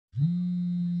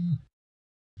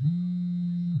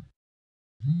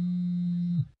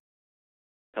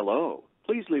Hello.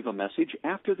 Please leave a message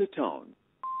after the tone.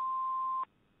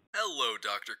 Hello,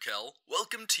 Dr. Kell.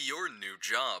 Welcome to your new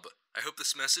job. I hope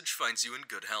this message finds you in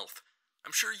good health.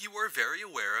 I'm sure you are very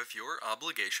aware of your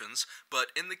obligations,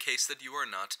 but in the case that you are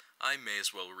not, I may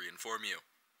as well reinform you.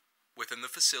 Within the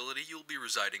facility you'll be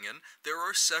residing in, there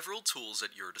are several tools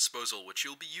at your disposal which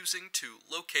you'll be using to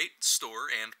locate,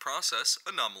 store, and process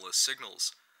anomalous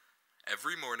signals.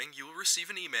 Every morning you will receive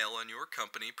an email on your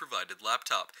company-provided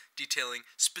laptop detailing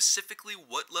specifically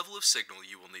what level of signal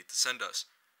you will need to send us.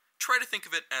 Try to think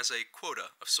of it as a quota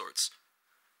of sorts.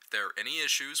 If there are any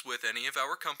issues with any of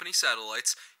our company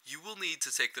satellites, you will need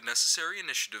to take the necessary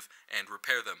initiative and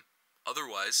repair them.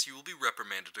 Otherwise, you will be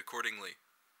reprimanded accordingly.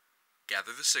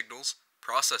 Gather the signals,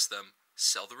 process them,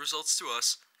 sell the results to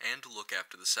us, and look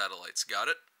after the satellites. Got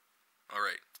it?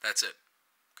 Alright, that's it.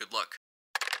 Good luck.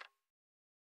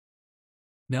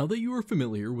 Now that you are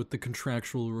familiar with the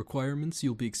contractual requirements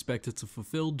you'll be expected to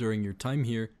fulfill during your time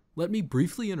here, let me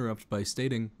briefly interrupt by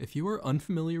stating, if you are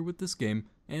unfamiliar with this game,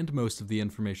 and most of the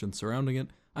information surrounding it,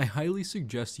 I highly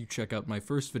suggest you check out my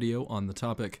first video on the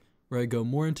topic, where I go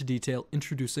more into detail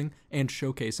introducing and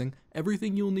showcasing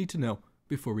everything you'll need to know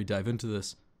before we dive into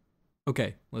this.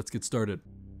 Okay, let's get started.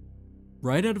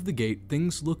 Right out of the gate,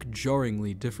 things look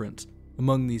jarringly different.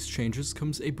 Among these changes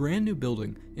comes a brand new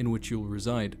building in which you'll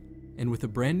reside, and with a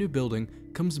brand new building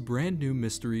comes brand new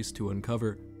mysteries to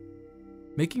uncover.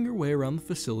 Making your way around the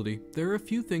facility, there are a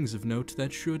few things of note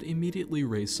that should immediately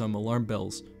raise some alarm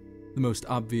bells. The most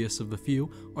obvious of the few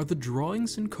are the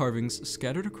drawings and carvings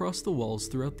scattered across the walls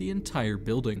throughout the entire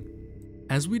building.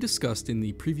 As we discussed in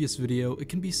the previous video, it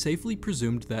can be safely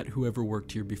presumed that whoever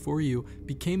worked here before you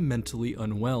became mentally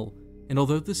unwell, and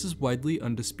although this is widely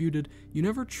undisputed, you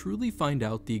never truly find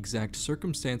out the exact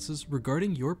circumstances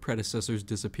regarding your predecessor's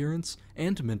disappearance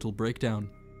and mental breakdown.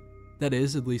 That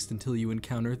is, at least until you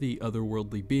encounter the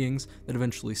otherworldly beings that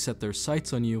eventually set their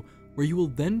sights on you, where you will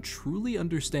then truly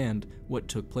understand what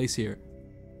took place here.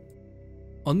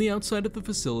 On the outside of the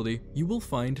facility, you will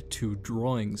find two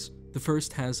drawings. The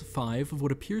first has 5 of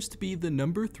what appears to be the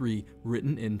number 3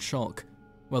 written in chalk,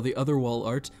 while the other wall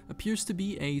art appears to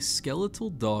be a skeletal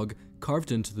dog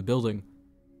carved into the building.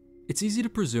 It's easy to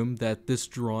presume that this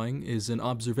drawing is an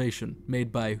observation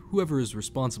made by whoever is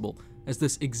responsible, as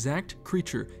this exact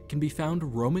creature can be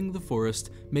found roaming the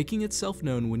forest, making itself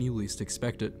known when you least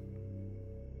expect it.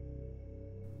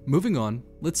 Moving on,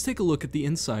 let's take a look at the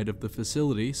inside of the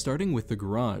facility, starting with the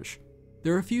garage.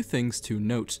 There are a few things to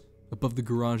note. Above the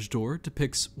garage door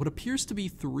depicts what appears to be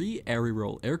 3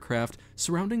 aerial aircraft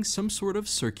surrounding some sort of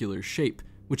circular shape,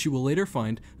 which you will later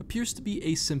find appears to be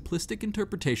a simplistic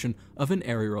interpretation of an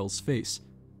aerial's face.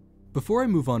 Before I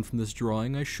move on from this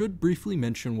drawing, I should briefly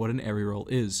mention what an aerial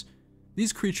is.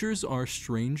 These creatures are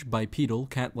strange, bipedal,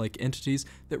 cat-like entities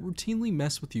that routinely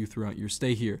mess with you throughout your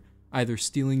stay here, either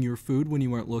stealing your food when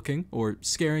you aren't looking, or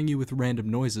scaring you with random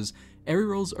noises.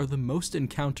 Aerials are the most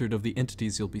encountered of the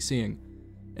entities you'll be seeing.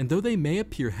 And though they may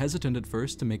appear hesitant at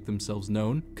first to make themselves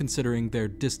known, considering their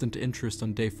distant interest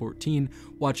on day 14,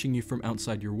 watching you from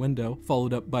outside your window,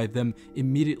 followed up by them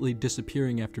immediately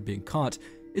disappearing after being caught,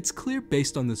 it's clear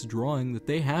based on this drawing that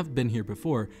they have been here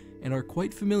before and are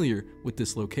quite familiar with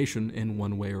this location in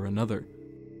one way or another.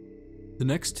 The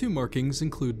next 2 markings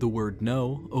include the word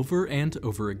no over and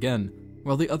over again,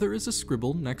 while the other is a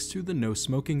scribble next to the no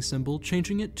smoking symbol,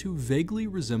 changing it to vaguely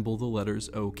resemble the letters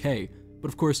OK, but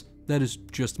of course that is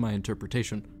just my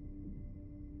interpretation.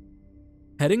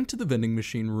 Heading to the vending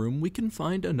machine room, we can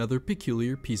find another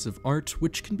peculiar piece of art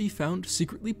which can be found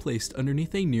secretly placed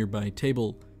underneath a nearby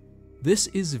table. This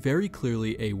is very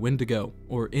clearly a Wendigo,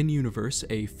 or in-universe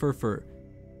a furfur.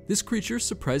 This creature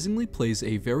surprisingly plays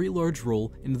a very large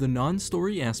role in the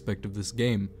non-story aspect of this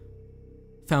game.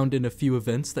 Found in a few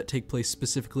events that take place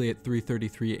specifically at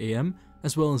 3:33 AM,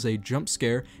 as well as a jump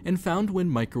scare, and found when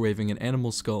microwaving an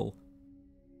animal skull.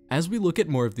 As we look at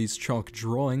more of these chalk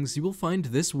drawings, you will find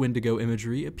this Wendigo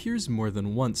imagery appears more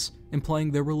than once,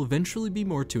 implying there will eventually be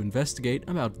more to investigate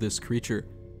about this creature.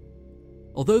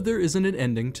 Although there isn't an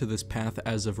ending to this path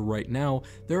as of right now,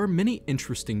 there are many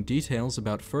interesting details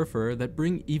about Furfur that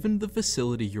bring even the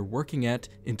facility you're working at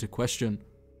into question.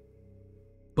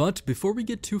 But before we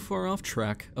get too far off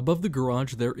track, above the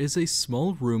garage there is a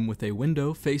small room with a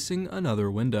window facing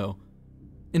another window.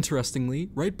 Interestingly,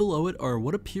 right below it are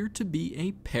what appear to be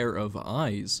a pair of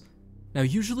eyes. Now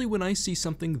usually when I see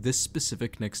something this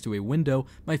specific next to a window,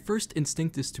 my first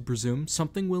instinct is to presume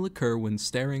something will occur when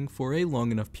staring for a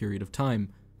long enough period of time,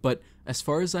 but as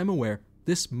far as I'm aware,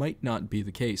 this might not be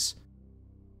the case.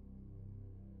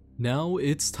 Now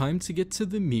it's time to get to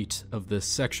the meat of this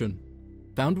section.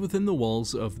 Bound within the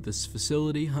walls of this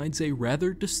facility hides a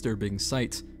rather disturbing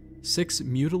sight. 6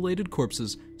 mutilated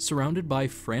corpses surrounded by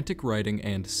frantic writing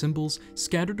and symbols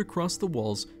scattered across the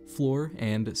walls, floor,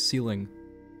 and ceiling.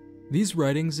 These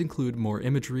writings include more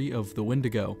imagery of the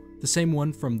Wendigo, the same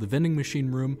one from the vending machine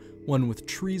room, one with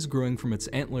trees growing from its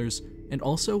antlers, and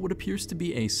also what appears to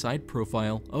be a side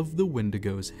profile of the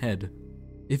Wendigo's head.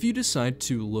 If you decide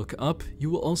to look up, you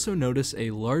will also notice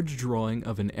a large drawing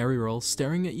of an Ariel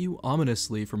staring at you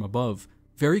ominously from above,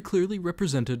 very clearly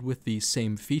represented with the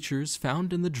same features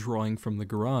found in the drawing from the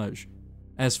garage.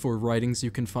 As for writings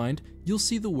you can find, you'll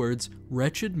see the words,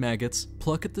 "Wretched maggots,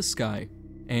 pluck at the sky,"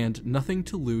 and "Nothing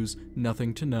to lose,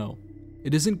 nothing to know."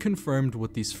 It isn't confirmed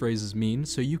what these phrases mean,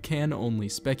 so you can only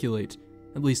speculate.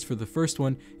 At least for the first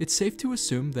one, it's safe to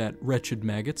assume that wretched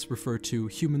maggots refer to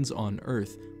humans on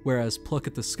Earth, whereas pluck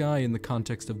at the sky in the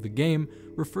context of the game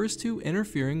refers to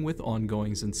interfering with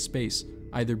ongoings in space,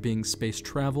 either being space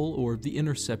travel or the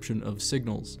interception of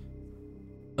signals.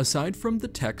 Aside from the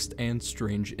text and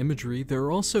strange imagery, there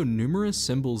are also numerous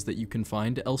symbols that you can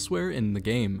find elsewhere in the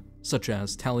game, such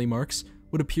as tally marks,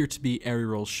 what appear to be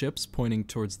aerial ships pointing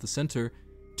towards the center,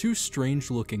 2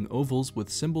 strange-looking ovals with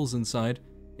symbols inside,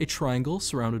 a triangle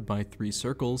surrounded by 3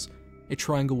 circles, a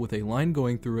triangle with a line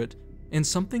going through it, and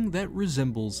something that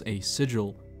resembles a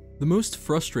sigil. The most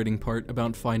frustrating part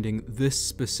about finding this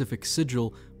specific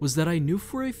sigil was that I knew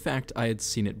for a fact I had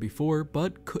seen it before,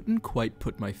 but couldn't quite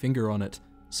put my finger on it.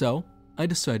 So, I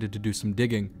decided to do some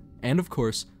digging, and of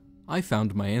course, I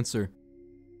found my answer.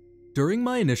 During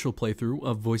my initial playthrough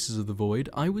of Voices of the Void,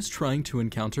 I was trying to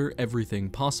encounter everything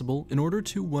possible in order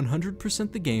to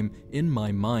 100% the game in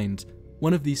my mind.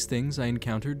 One of these things I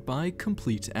encountered by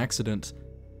complete accident.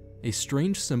 A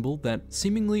strange symbol that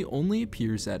seemingly only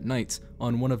appears at night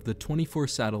on one of the 24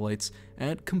 satellites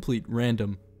at complete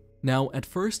random. Now, at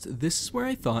first, this is where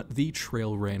I thought the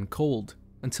trail ran cold,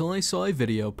 until I saw a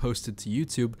video posted to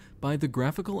YouTube by the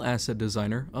graphical asset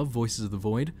designer of Voices of the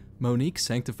Void, Monique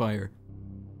Sanctifier.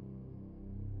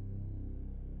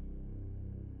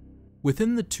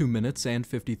 Within the 2 minutes and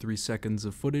 53 seconds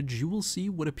of footage, you will see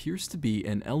what appears to be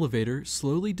an elevator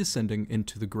slowly descending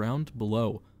into the ground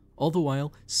below. All the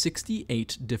while,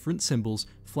 68 different symbols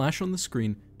flash on the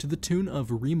screen to the tune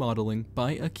of Remodeling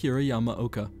by Akira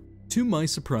Yamaoka. To my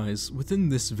surprise, within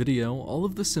this video, all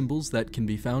of the symbols that can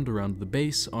be found around the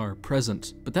base are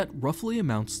present, but that roughly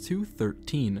amounts to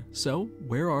 13, so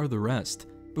where are the rest?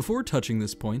 Before touching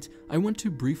this point, I want to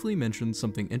briefly mention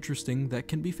something interesting that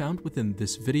can be found within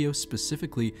this video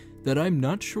specifically that I'm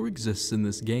not sure exists in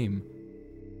this game.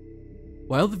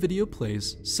 While the video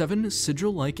plays, 7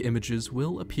 sigil-like images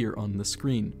will appear on the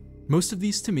screen. Most of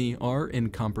these to me are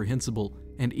incomprehensible,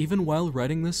 and even while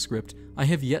writing this script, I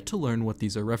have yet to learn what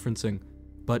these are referencing.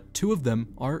 But 2 of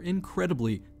them are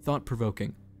incredibly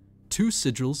thought-provoking. 2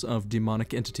 sigils of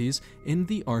demonic entities in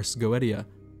the Ars Goetia,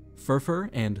 Furfur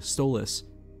and Stolas.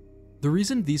 The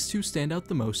reason these 2 stand out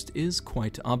the most is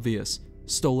quite obvious.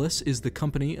 Stolas is the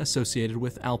company associated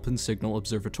with Alpen Signal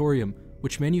Observatorium,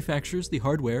 which manufactures the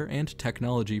hardware and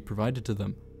technology provided to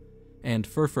them, and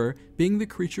Furfur being the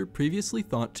creature previously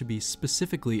thought to be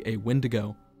specifically a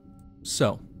Wendigo.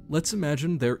 So, let's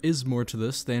imagine there is more to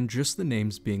this than just the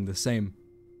names being the same.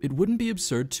 It wouldn't be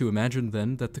absurd to imagine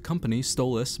then that the company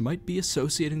Stolas might be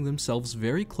associating themselves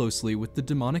very closely with the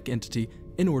demonic entity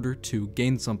in order to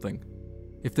gain something.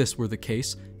 If this were the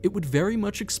case, it would very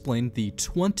much explain the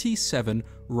 27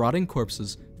 rotting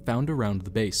corpses found around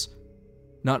the base.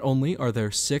 Not only are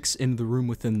there 6 in the room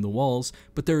within the walls,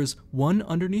 but there is 1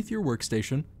 underneath your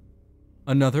workstation,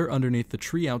 another underneath the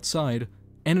tree outside,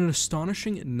 and an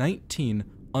astonishing 19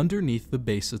 underneath the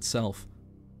base itself.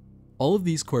 All of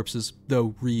these corpses,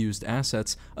 though reused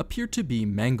assets, appear to be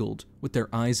mangled, with their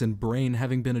eyes and brain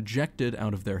having been ejected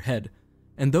out of their head.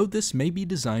 And though this may be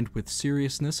designed with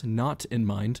seriousness not in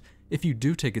mind, if you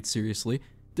do take it seriously,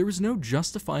 there is no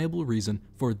justifiable reason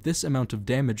for this amount of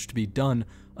damage to be done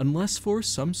unless for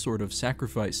some sort of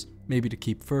sacrifice, maybe to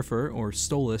keep Furfur or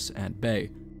Stolas at bay.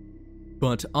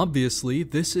 But obviously,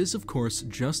 this is of course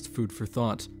just food for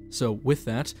thought, so with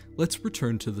that, let's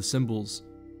return to the symbols.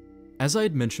 As I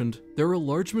had mentioned, there are a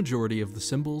large majority of the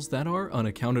symbols that are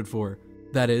unaccounted for.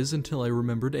 That is, until I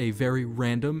remembered a very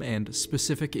random and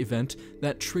specific event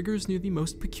that triggers near the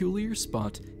most peculiar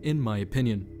spot, in my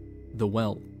opinion, the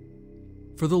well.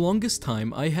 For the longest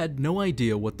time, I had no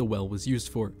idea what the well was used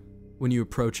for. When you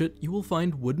approach it, you will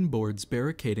find wooden boards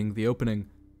barricading the opening.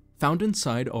 Found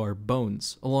inside are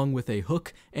bones, along with a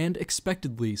hook and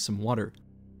expectedly some water.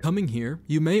 Coming here,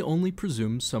 you may only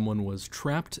presume someone was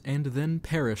trapped and then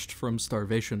perished from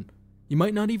starvation. You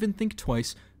might not even think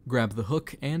twice, grab the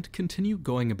hook, and continue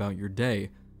going about your day.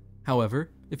 However,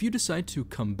 if you decide to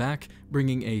come back,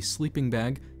 bringing a sleeping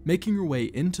bag, making your way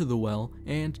into the well,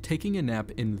 and taking a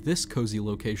nap in this cozy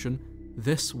location,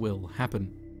 this will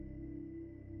happen.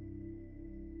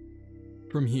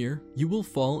 From here, you will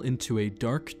fall into a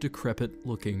dark,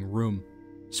 decrepit-looking room,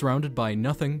 surrounded by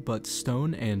nothing but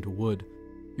stone and wood,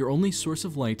 your only source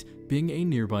of light being a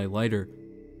nearby lighter.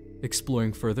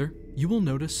 Exploring further, you will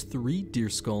notice 3 deer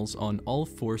skulls on all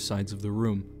 4 sides of the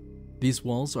room. These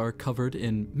walls are covered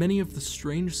in many of the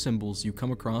strange symbols you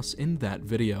come across in that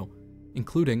video,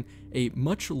 including a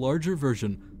much larger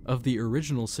version of the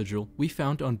original sigil we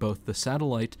found on both the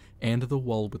satellite and the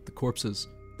wall with the corpses,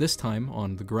 this time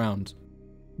on the ground.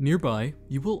 Nearby,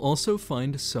 you will also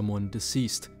find someone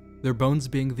deceased, their bones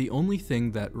being the only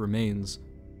thing that remains.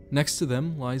 Next to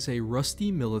them lies a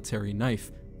rusty military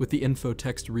knife, with the info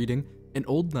text reading, "An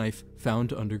old knife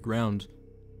found underground."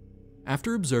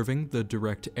 After observing the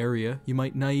direct area, you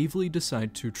might naively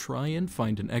decide to try and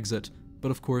find an exit, but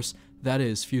of course, that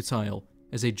is futile,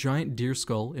 as a giant deer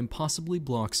skull impossibly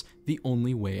blocks the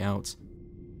only way out.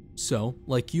 So,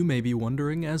 like you may be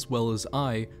wondering as well as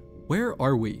I, where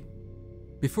are we?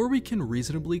 Before we can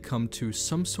reasonably come to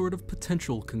some sort of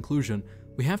potential conclusion,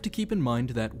 we have to keep in mind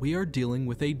that we are dealing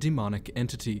with a demonic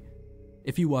entity.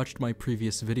 If you watched my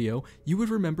previous video, you would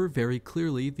remember very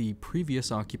clearly the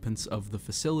previous occupants of the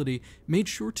facility made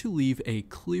sure to leave a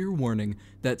clear warning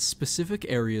that specific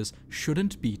areas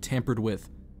shouldn't be tampered with,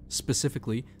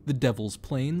 specifically the Devil's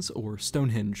Plains or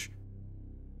Stonehenge.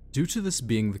 Due to this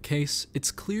being the case,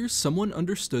 it's clear someone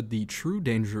understood the true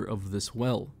danger of this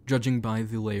well, judging by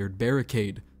the layered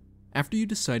barricade. After you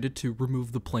decided to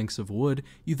remove the planks of wood,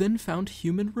 you then found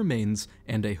human remains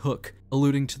and a hook,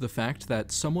 alluding to the fact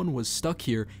that someone was stuck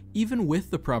here even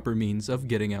with the proper means of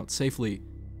getting out safely.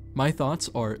 My thoughts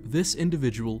are this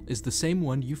individual is the same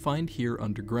one you find here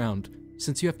underground.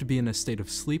 Since you have to be in a state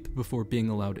of sleep before being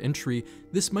allowed entry,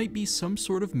 this might be some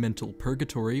sort of mental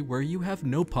purgatory where you have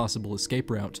no possible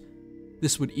escape route.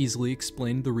 This would easily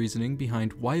explain the reasoning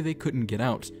behind why they couldn't get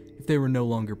out. If they were no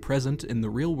longer present in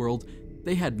the real world,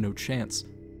 they had no chance.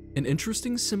 An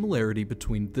interesting similarity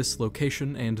between this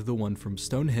location and the one from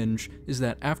Stonehenge is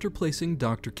that after placing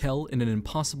Dr. Kell in an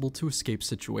impossible-to-escape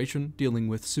situation dealing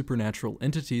with supernatural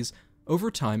entities, over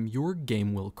time your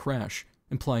game will crash,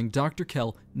 implying Dr.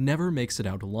 Kell never makes it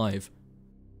out alive.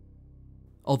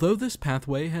 Although this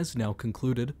pathway has now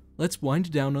concluded, let's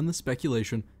wind down on the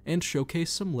speculation and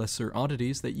showcase some lesser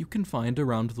oddities that you can find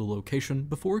around the location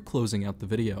before closing out the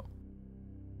video.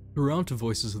 Throughout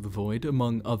Voices of the Void,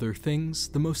 among other things,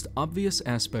 the most obvious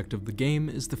aspect of the game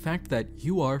is the fact that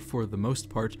you are, for the most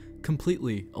part,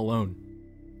 completely alone.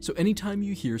 So anytime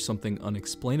you hear something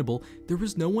unexplainable, there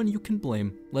is no one you can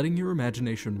blame, letting your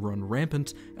imagination run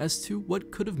rampant as to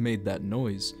what could have made that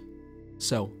noise.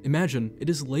 So, imagine it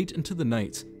is late into the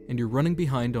night, and you're running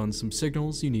behind on some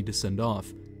signals you need to send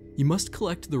off. You must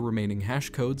collect the remaining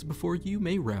hash codes before you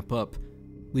may wrap up.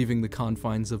 Leaving the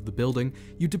confines of the building,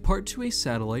 you depart to a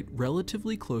satellite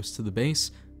relatively close to the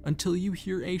base until you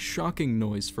hear a shocking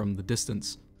noise from the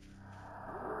distance.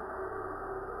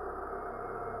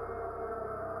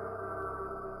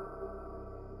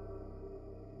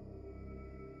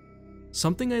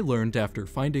 Something I learned after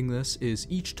finding this is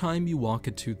each time you walk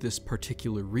into this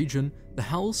particular region, the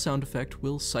howl sound effect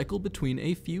will cycle between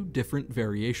a few different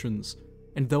variations.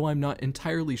 And though I'm not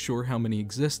entirely sure how many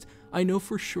exist, I know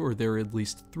for sure there are at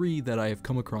least 3 that I have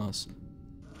come across.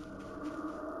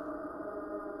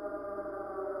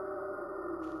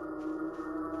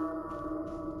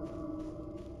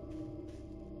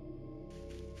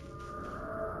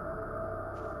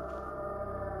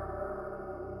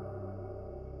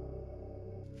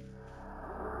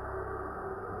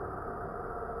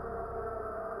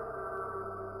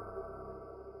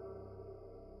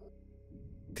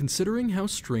 Considering how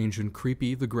strange and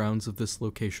creepy the grounds of this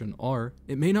location are,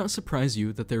 it may not surprise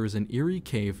you that there is an eerie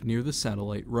cave near the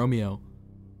satellite Romeo.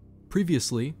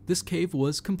 Previously, this cave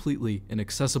was completely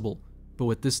inaccessible, but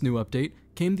with this new update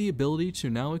came the ability to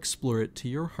now explore it to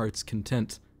your heart's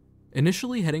content.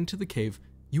 Initially heading to the cave,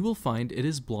 you will find it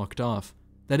is blocked off.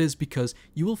 That is because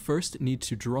you will first need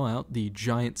to draw out the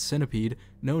giant centipede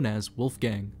known as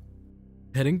Wolfgang.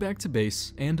 Heading back to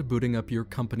base and booting up your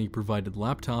company-provided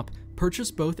laptop,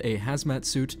 purchase both a hazmat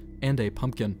suit and a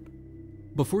pumpkin.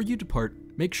 Before you depart,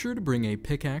 make sure to bring a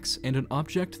pickaxe and an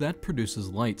object that produces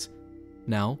light.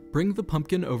 Now, bring the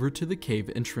pumpkin over to the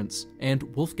cave entrance, and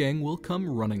Wolfgang will come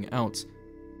running out.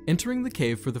 Entering the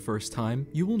cave for the first time,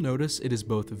 you will notice it is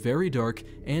both very dark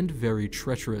and very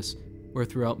treacherous, where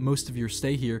throughout most of your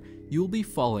stay here, you will be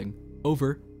falling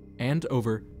over and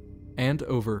over and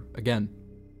over again.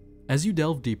 As you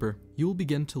delve deeper, you will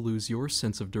begin to lose your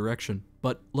sense of direction,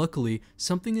 but luckily,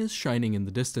 something is shining in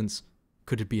the distance.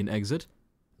 Could it be an exit?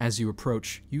 As you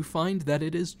approach, you find that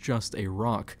it is just a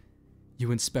rock.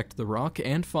 You inspect the rock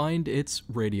and find it's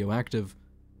radioactive.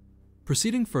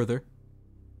 Proceeding further,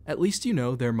 at least you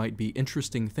know there might be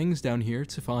interesting things down here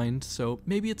to find, so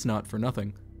maybe it's not for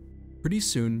nothing. Pretty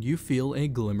soon, you feel a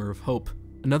glimmer of hope,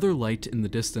 another light in the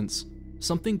distance.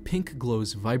 Something pink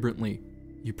glows vibrantly.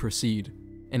 You proceed,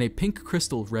 and a pink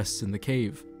crystal rests in the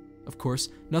cave. Of course,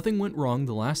 nothing went wrong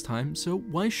the last time, so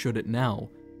why should it now?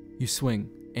 You swing,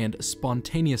 and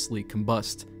spontaneously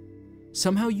combust.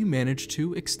 Somehow you manage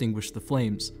to extinguish the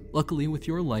flames, luckily with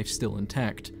your life still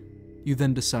intact. You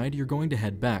then decide you're going to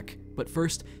head back, but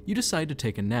first you decide to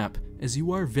take a nap, as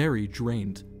you are very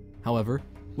drained. However,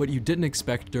 what you didn't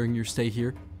expect during your stay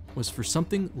here was for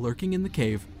something lurking in the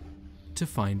cave to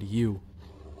find you.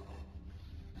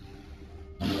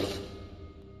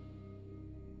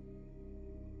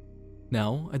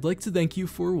 Now, I'd like to thank you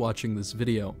for watching this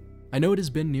video. I know it has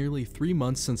been nearly 3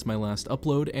 months since my last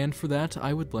upload, and for that,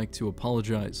 I would like to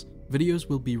apologize. Videos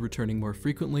will be returning more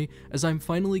frequently, as I'm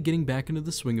finally getting back into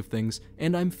the swing of things,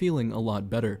 and I'm feeling a lot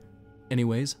better.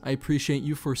 Anyways, I appreciate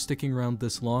you for sticking around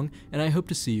this long, and I hope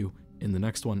to see you in the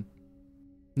next one.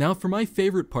 Now for my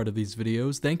favorite part of these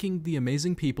videos, thanking the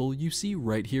amazing people you see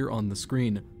right here on the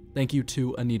screen. Thank you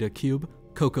to Anita Cube,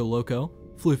 Coco Loco,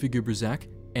 Floofy Goober Zach,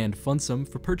 and Funsome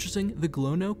for purchasing the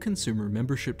GLoWhNo consumer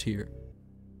membership tier.